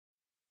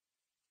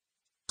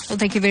Well,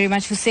 thank you very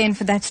much, Hussein,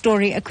 for that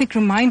story. A quick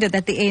reminder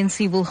that the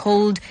ANC will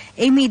hold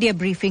a media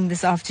briefing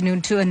this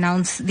afternoon to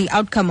announce the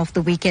outcome of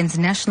the weekend's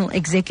National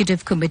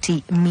Executive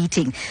Committee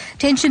meeting.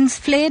 Tensions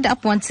flared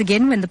up once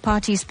again when the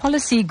party's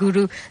policy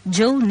guru,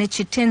 Joel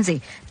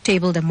Netshitenzhe,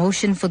 tabled a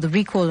motion for the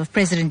recall of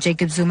President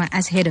Jacob Zuma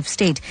as head of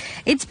state.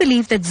 It's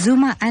believed that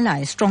Zuma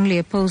allies strongly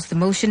opposed the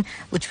motion,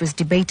 which was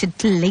debated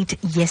till late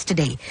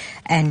yesterday.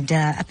 And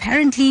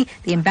apparently,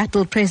 the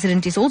embattled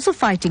president is also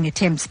fighting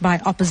attempts by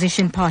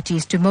opposition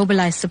parties to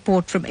mobilize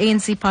support from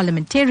ANC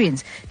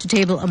parliamentarians to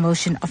table a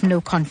motion of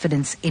no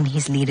confidence in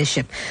his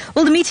leadership.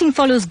 Well, the meeting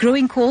follows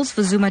growing calls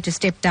for Zuma to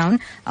step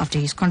down after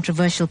his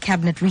controversial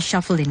cabinet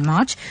reshuffle in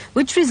March,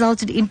 which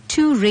resulted in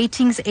 2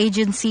 ratings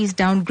agencies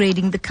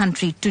downgrading the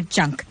country to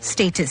junk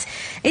status.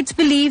 It's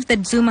believed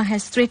that Zuma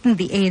has threatened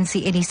the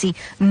ANC-NEC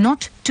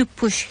not to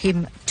push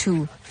him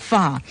too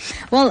far.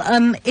 Well,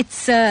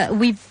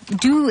 we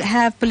do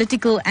have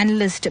political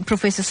analyst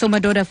Professor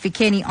Somadoda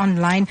Fikeni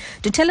online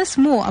to tell us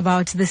more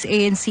about this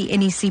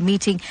ANC-NEC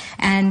meeting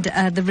and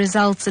the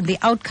results and the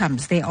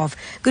outcomes thereof.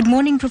 Good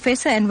morning,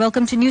 Professor, and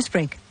welcome to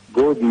Newsbreak.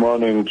 Good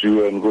morning to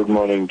you and good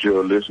morning to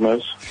your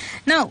listeners.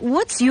 Now,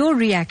 what's your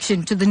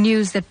reaction to the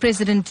news that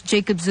President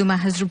Jacob Zuma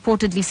has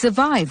reportedly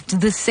survived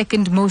this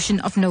second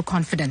motion of no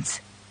confidence?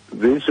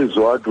 This is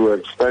what we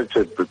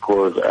expected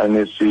because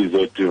NEC is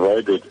a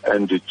divided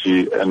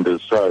entity, and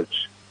as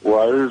such,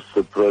 whilst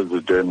the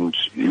president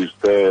is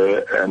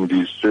there and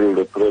is still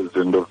the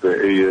president of the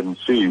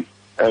ANC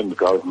and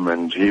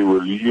government, he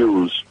will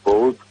use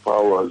both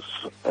powers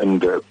and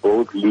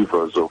both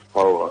levers of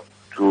power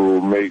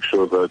to make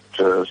sure that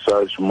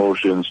such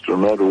motions do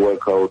not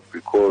work out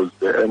because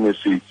the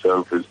NEC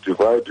itself is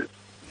divided.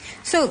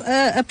 So,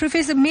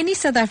 Professor, many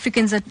South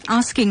Africans are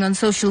asking on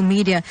social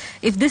media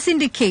if this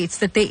indicates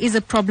that there is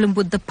a problem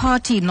with the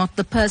party, not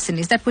the person.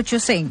 Is that what you're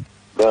saying?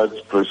 That's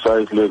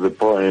precisely the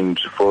point.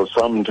 For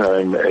some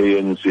time,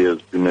 ANC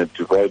has been a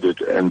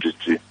divided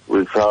entity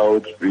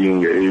without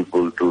being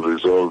able to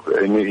resolve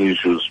any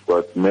issues,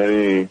 but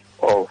many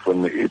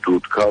often it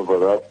would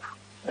cover up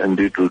and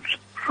it would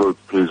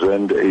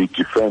present a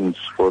defense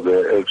for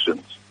their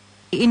actions.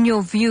 In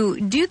your view,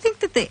 do you think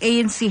that the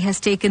ANC has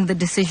taken the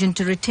decision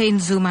to retain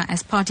Zuma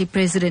as party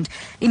president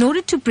in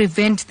order to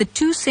prevent the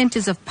 2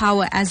 centers of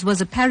power, as was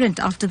apparent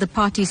after the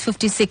party's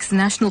 56th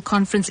national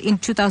conference in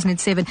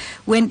 2007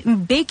 when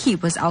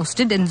Mbeki was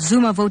ousted and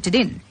Zuma voted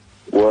in?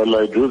 Well,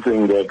 I do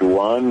think that,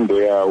 one,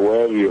 they are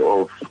wary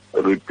of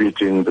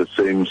repeating the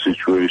same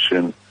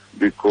situation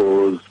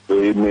because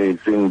they may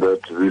think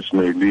that this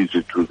may lead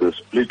to the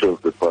split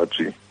of the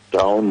party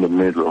down the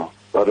middle,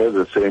 but at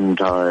the same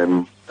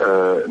time,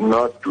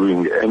 not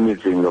doing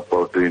anything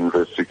about the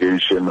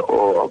investigation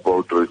or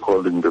about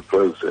recalling the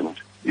president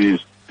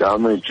is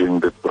damaging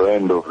the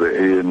brand of the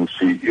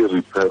ANC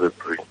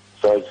irreparably,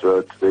 such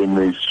that they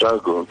may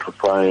struggle to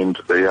find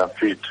their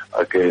feet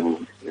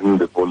again in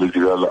the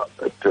political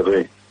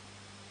terrain.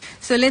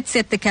 So let's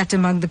set the cat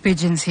among the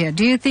pigeons here.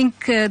 Do you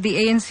think the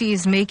ANC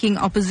is making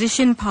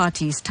opposition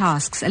parties'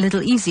 tasks a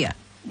little easier?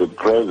 The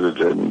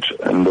president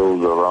and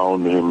those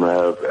around him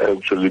have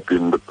actually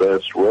been the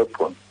best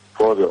weapon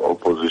for the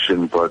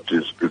opposition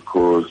parties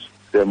because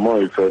they're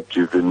more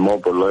effective in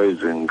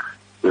mobilizing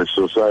the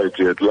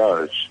society at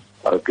large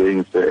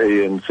against the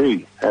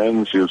ANC.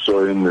 Hence, you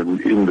saw in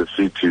the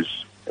cities,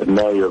 and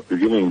now you're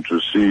beginning to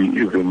see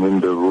even in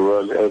the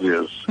rural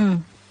areas,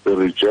 the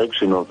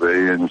rejection of the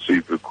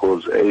ANC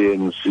because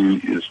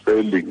ANC is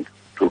failing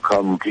to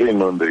come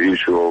clean on the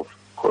issue of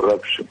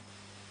corruption.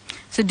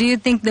 So do you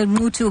think the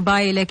Mutu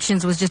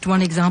by-elections was just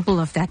one example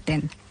of that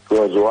then? It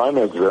was one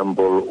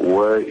example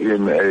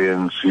wherein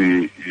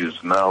ANC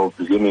is now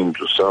beginning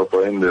to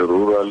suffer in the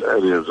rural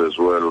areas as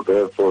well.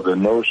 Therefore, the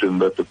notion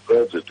that the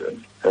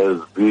president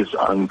has this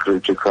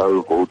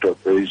uncritical voter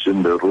base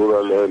in the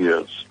rural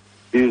areas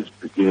is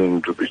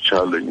beginning to be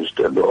challenged.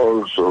 And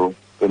also,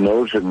 the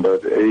notion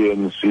that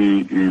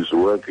ANC is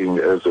working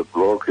as a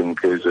bloc in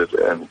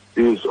KZN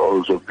is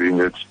also being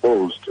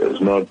exposed as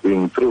not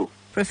being true.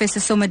 Professor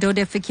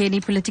Somadoda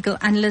Fikeni, political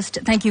analyst,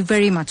 thank you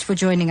very much for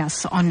joining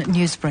us on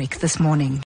Newsbreak this morning.